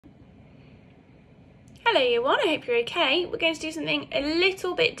Hello year one, I hope you're okay. We're going to do something a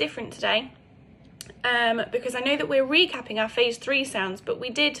little bit different today because I know that we're recapping our phase 3 sounds, but we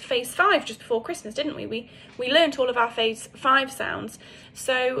did phase 5 just before Christmas, didn't we? We learnt all of our phase 5 sounds.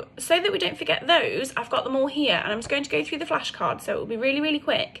 So that we don't forget those, I've got them all here and I'm just going to go through the flashcards, so it will be really, really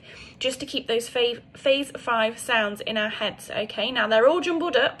quick just to keep those phase 5 sounds in our heads, okay? Now they're all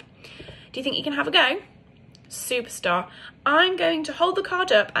jumbled up. Do you think you can have a go? Superstar. I'm going to hold the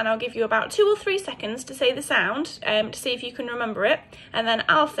card up and I'll give you about 2 or 3 seconds to say the sound to see if you can remember it, and then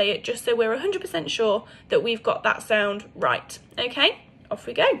I'll say it just so we're 100% sure that we've got that sound right. Okay, off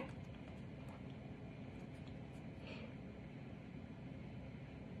we go.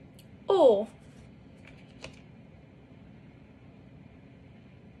 Or.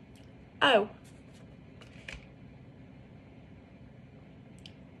 O.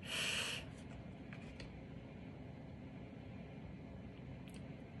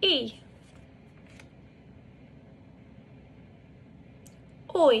 E.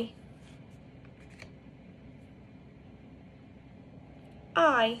 Oi.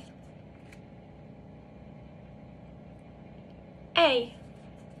 I. A.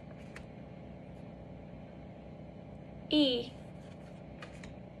 E.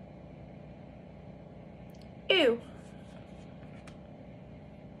 Oo.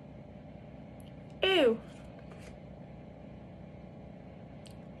 Oo.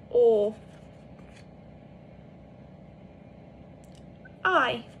 Or.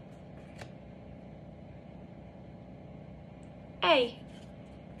 I. A.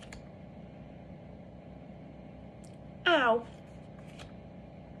 Ow.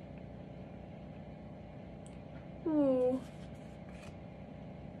 Ooh.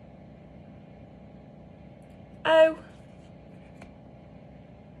 O.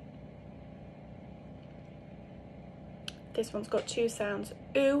 This one's got 2 sounds,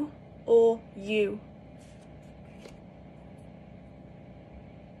 oo or you.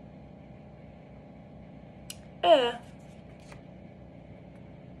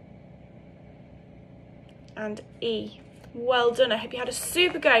 And E. Well done. I hope you had a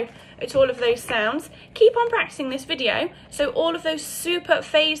super go at all of those sounds. Keep on practicing this video so all of those super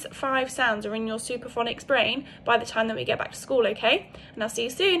phase 5 sounds are in your Superphonics brain by the time that we get back to school, okay? And I'll see you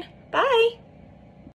soon. Bye.